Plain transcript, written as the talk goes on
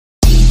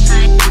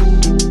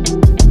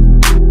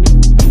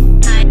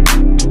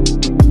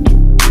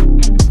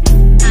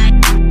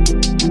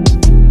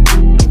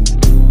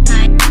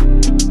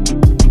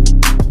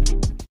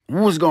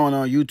What's going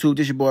on YouTube?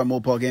 This your boy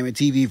Mopar Gaming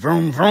TV.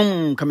 Vroom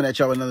vroom, coming at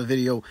y'all with another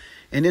video.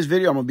 In this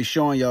video, I'm gonna be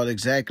showing y'all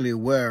exactly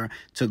where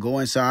to go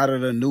inside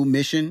of the new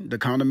mission, the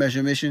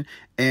countermeasure mission,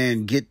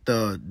 and get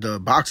the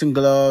boxing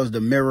gloves,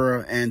 the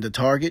mirror, and the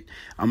target.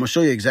 I'm gonna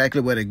show you exactly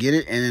where to get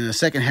it. And in the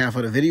second half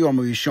of the video, I'm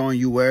gonna be showing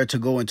you where to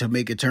go and to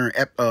make it turn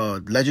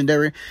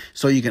legendary,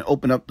 so you can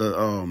open up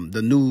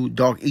the new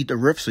Dark Ether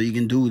rift, so you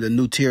can do the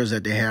new tiers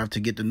that they have to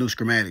get the new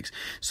schematics.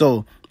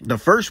 So the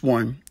first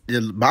one,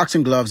 the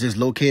boxing gloves, is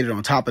located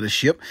on top of the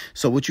ship.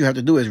 So what you have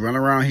to do is run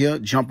around here,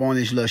 jump on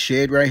this little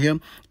shed right here,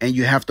 and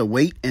you have to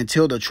wait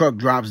until the truck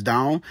drops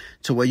down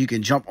to where you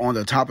can jump on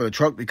the top of the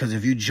truck, because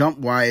if you jump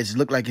while it's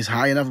look like it's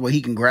high enough where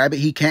he can grab it,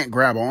 he can't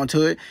grab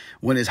onto it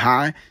when it's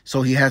high,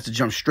 so he has to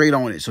jump straight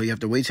on it. So you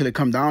have to wait till it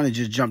come down and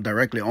just jump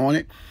directly on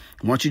it.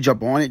 Once you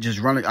jump on it, just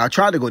run it. I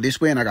tried to go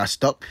this way and I got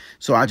stuck,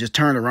 so I just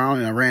turned around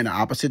and I ran the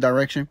opposite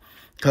direction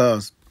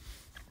because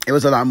it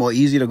was a lot more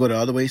easy to go the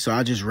other way. So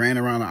I just ran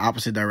around the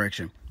opposite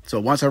direction. So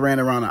once I ran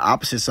around the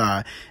opposite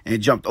side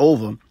and jumped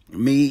over,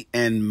 me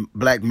and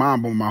Black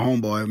Mamba, my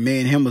homeboy, me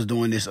and him was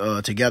doing this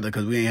together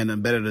because we ain't had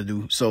nothing better to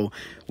do. So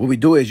what we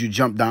do is you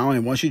jump down,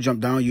 and once you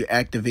jump down, you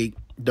activate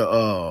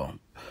the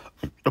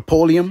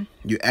polium.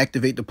 You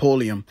activate the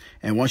polium,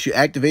 and once you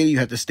activate it, you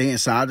have to stay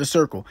inside the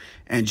circle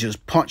and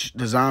just punch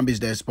the zombies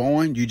that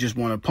spawn. You just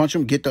want to punch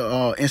them, get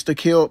the insta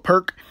kill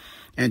perk,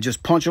 and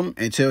just punch them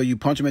until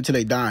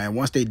they die. And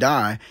once they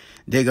die,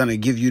 they're gonna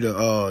give you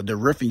the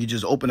rift, and you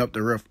just open up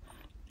the rift.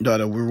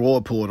 The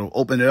reward portal,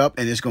 open it up,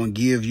 and it's going to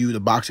give you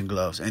the boxing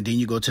gloves, and then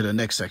you go to the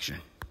next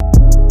section.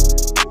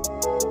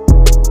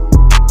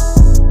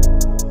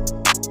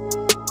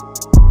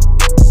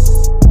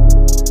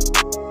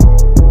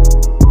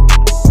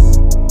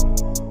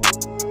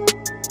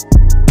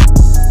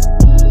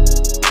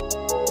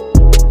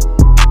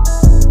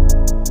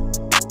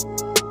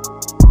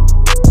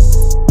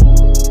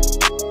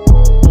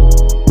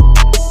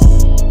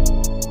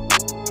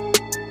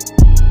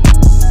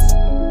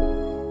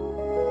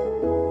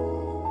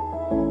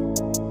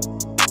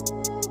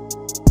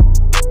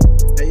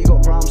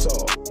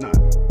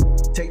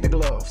 Take the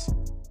gloves.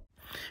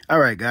 All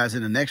right, guys,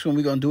 and the next one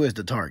we're going to do is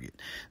the target.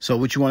 So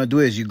what you want to do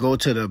is you go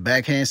to the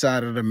backhand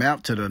side of the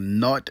map, to the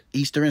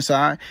northeastern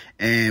side,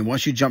 and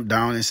once you jump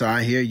down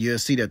inside here, you'll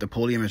see that the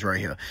polium is right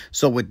here.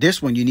 So with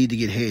this one, you need to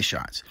get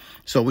headshots.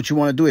 So what you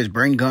want to do is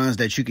bring guns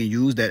that you can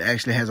use that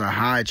actually has a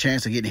high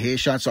chance of getting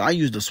headshots. So I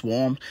use the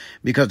swarms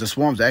because the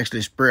swarms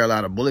actually spray a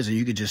lot of bullets, and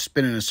you can just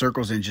spin in the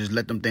circles and just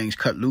let them things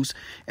cut loose,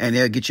 and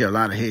they'll get you a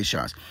lot of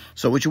headshots.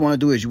 So what you want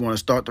to do is you want to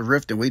start the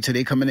rift and wait till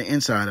they come in the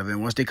inside of it.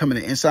 And once they come in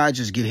the inside,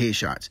 just get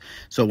headshots.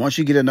 So once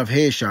you get enough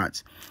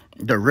headshots,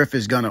 the rift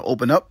is going to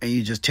open up, and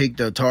you just take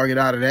the target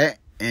out of that,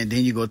 and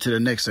then you go to the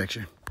next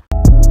section.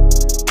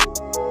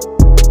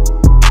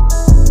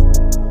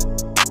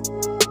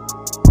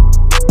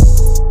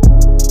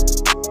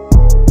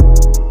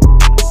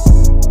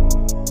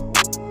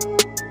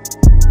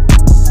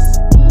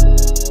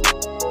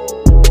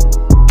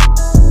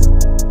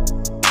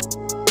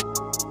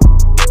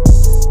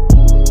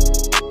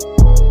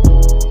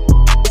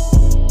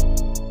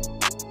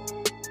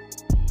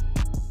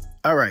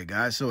 All right,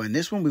 guys, so in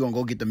this one, we're going to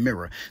go get the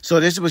mirror. So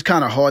this was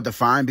kind of hard to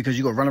find because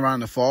you're going to run around in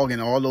the fog,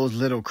 and all those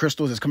little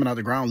crystals that's coming out of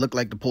the ground look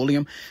like the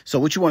polium. So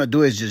what you want to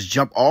do is just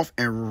jump off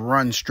and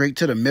run straight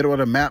to the middle of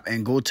the map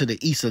and go to the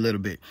east a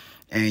little bit,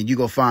 and you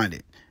go find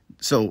it.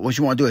 So what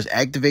you want to do is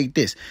activate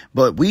this.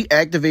 But we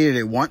activated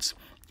it once,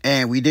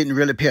 and we didn't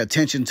really pay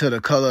attention to the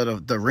color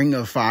of the ring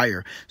of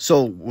fire.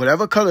 So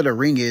whatever color the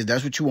ring is,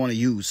 that's what you want to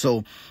use.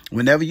 So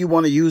whenever you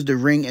want to use the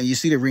ring and you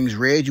see the ring's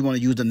red, you want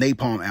to use the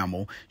napalm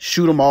ammo.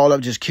 Shoot them all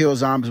up. Just kill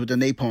zombies with the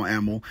napalm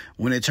ammo.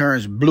 When it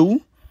turns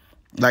blue,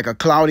 like a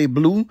cloudy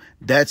blue,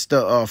 that's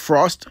the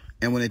frost.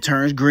 And when it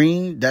turns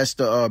green, that's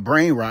the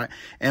brain rot.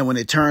 And when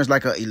it turns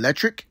like a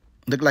electric,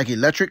 look like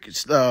electric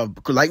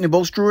lightning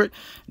bolts through it,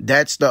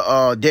 that's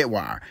the dead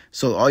wire.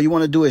 So all you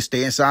want to do is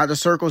stay inside the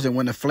circles, and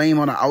when the flame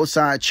on the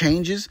outside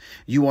changes,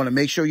 you want to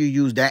make sure you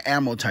use that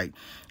ammo type.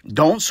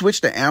 Don't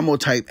switch the ammo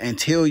type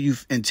until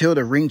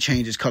the ring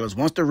changes colors.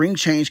 Once the ring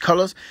change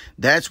colors,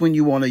 that's when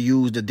you want to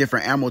use the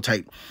different ammo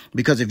type,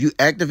 because if you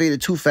activate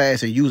it too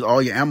fast and use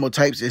all your ammo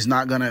types, it's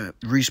not going to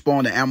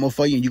respawn the ammo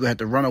for you, and you're going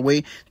to have to run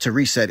away to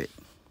reset it.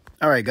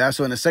 All right, guys,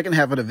 so in the second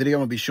half of the video,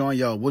 I'm going to be showing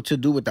y'all what to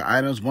do with the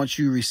items once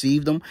you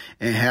receive them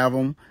and have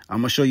them. I'm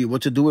going to show you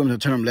what to do with them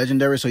to turn them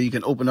legendary so you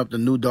can open up the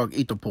new Dark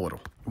Ether portal.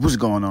 What's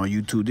going on,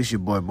 YouTube? This your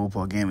boy,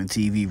 Mopar Gaming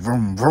TV.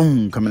 Vroom,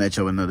 vroom, coming at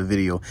y'all with another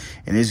video.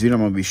 In this video,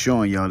 I'm going to be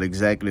showing y'all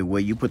exactly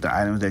where you put the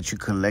items that you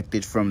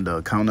collected from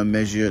the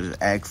countermeasure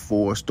Act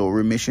 4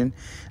 story mission.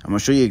 I'm going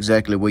to show you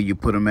exactly where you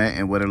put them at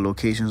and where the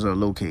locations are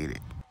located.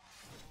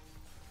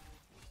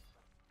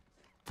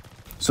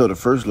 So the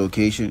first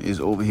location is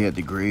over here at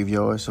the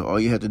graveyard. So all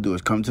you have to do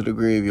is come to the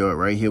graveyard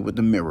right here with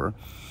the mirror.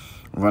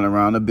 Run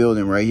around the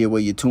building right here where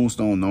your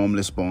tombstone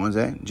normally spawns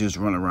at. Just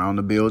run around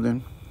the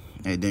building.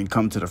 and then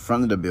come to the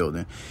front of the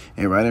building,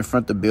 and right in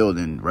front of the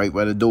building, right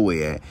where the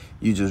doorway at,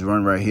 you just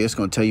run right here. It's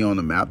gonna tell you on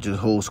the map, just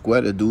hold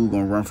square. The dude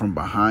gonna run from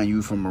behind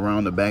you from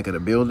around the back of the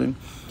building.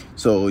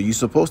 So you're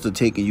supposed to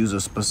take and use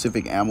a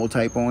specific ammo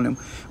type on him,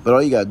 but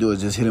all you gotta do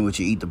is just hit him with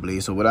your ether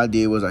blade. So what I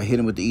did was I hit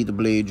him with the ether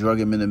blade, drug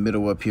him in the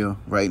middle up here,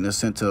 right in the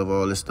center of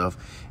all this stuff,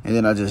 and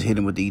then I just hit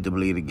him with the ether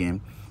blade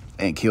again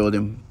and killed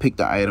him, picked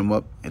the item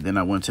up, and then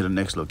I went to the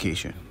next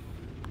location.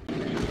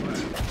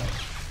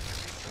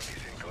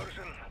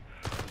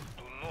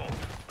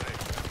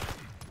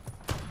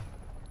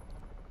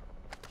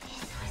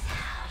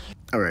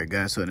 Alright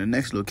guys, so the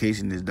next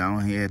location is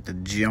down here at the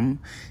gym.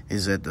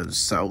 Is at the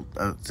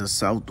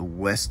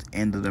southwest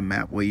end of the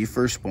map where you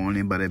first spawn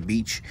in by the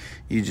beach.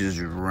 You just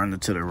run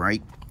to the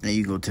right and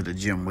you go to the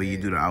gym where you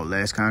do the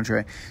Outlast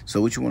contract. So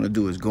what you want to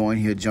do is go in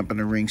here, jump in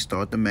the ring,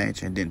 start the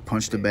match, and then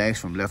punch the bags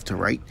from left to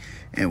right.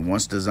 And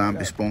once the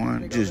zombie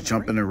spawn, just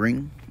jump in the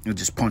ring and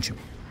just punch him.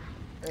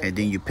 And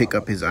then you pick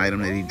up his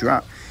item that he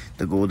dropped,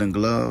 the golden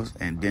gloves,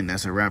 and then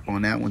that's a wrap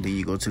on that one. Then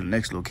you go to the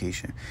next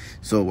location.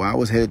 So while I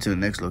was headed to the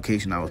next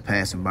location, I was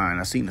passing by and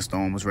I seen the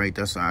storm was right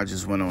there, so I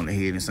just went on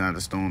ahead inside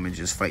the storm and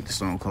just fight the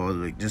storm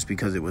call just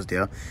because it was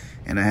there,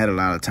 and I had a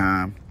lot of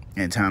time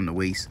to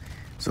waste,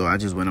 so I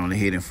just went on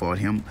ahead and fought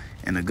him.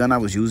 And the gun I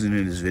was using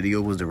in this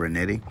video was the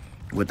Renetti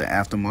with the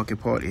aftermarket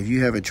part. If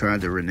you haven't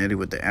tried the Renetti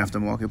with the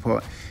aftermarket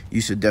part,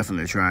 you should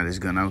definitely try this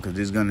gun out, because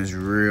this gun is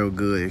real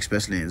good,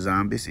 especially in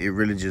zombies. It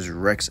really just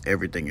wrecks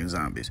everything in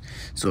zombies.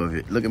 So if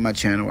you look at my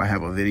channel, I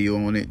have a video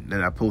on it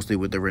that I posted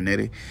with the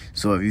Renetti.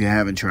 So if you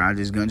haven't tried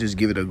this gun, just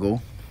give it a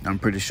go. I'm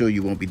pretty sure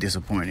you won't be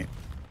disappointed.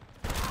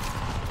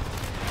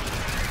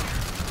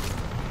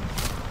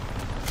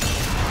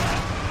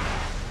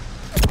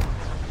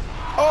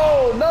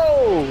 Oh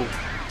no!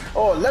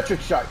 Oh, electric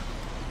shock.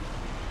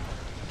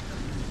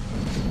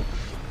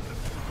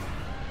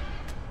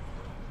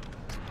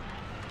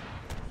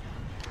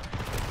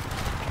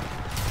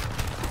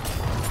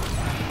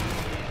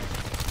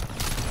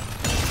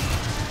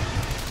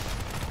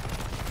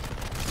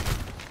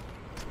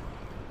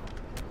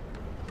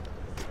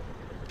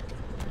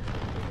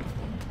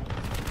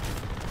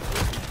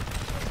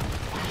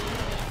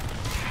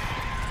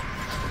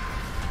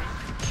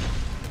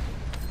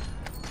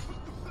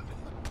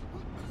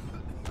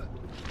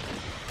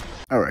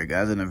 Alright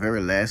guys, and the very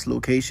last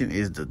location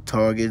is the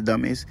target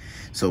dummies.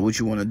 So what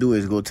you want to do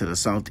is go to the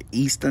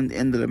southeastern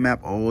end of the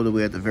map, all the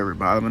way at the very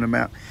bottom of the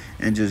map,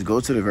 and just go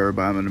to the very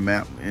bottom of the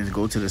map and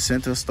go to the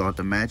center, start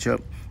the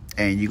matchup,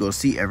 and you go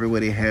see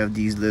everywhere they have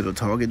these little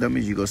target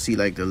dummies. You go see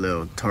like the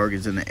little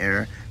targets in the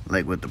air,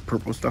 like with the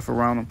purple stuff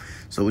around them.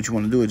 So what you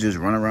want to do is just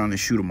run around and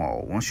shoot them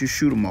all. Once you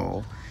shoot them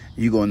all,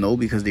 you're going to know,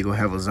 because they're going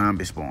to have a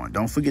zombie spawn.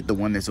 Don't forget the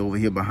one that's over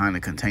here behind the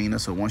container.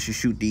 So once you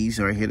shoot these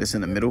right here that's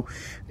in the middle,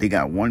 they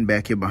got one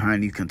back here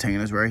behind these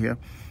containers right here.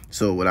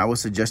 So what I would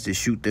suggest is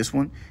shoot this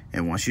one.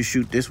 And once you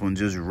shoot this one,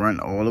 just run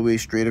all the way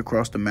straight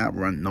across the map,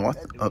 run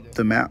north up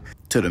the map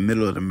to the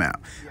middle of the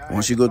map.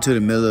 Once you go to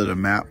the middle of the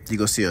map, you're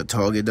going to see a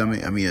target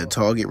a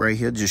target right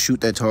here. Just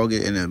shoot that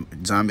target and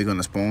the zombie going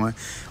to spawn.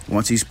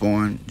 Once he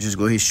spawn, just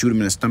go ahead, shoot him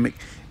in the stomach.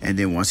 And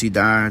then once he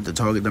dies, the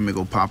target dummy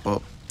go pop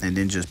up. And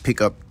then just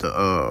pick up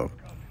the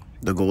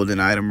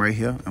golden item right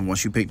here. And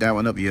once you pick that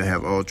one up, you'll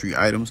have all 3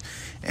 items.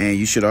 And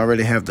you should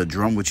already have the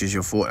drum, which is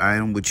your 4th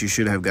item, which you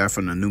should have got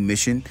from the new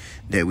mission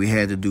that we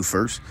had to do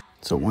first.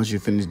 So once you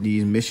finish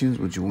these missions,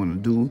 what you want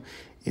to do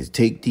is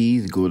take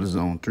these, go to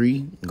zone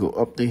 3, go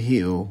up the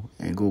hill,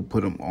 and go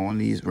put them on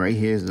these. Right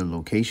here is the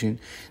location.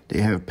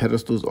 They have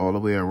pedestals all the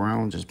way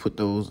around. Just put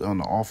those on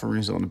the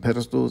offerings on the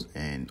pedestals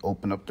and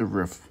open up the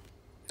rift.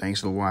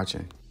 Thanks for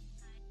watching.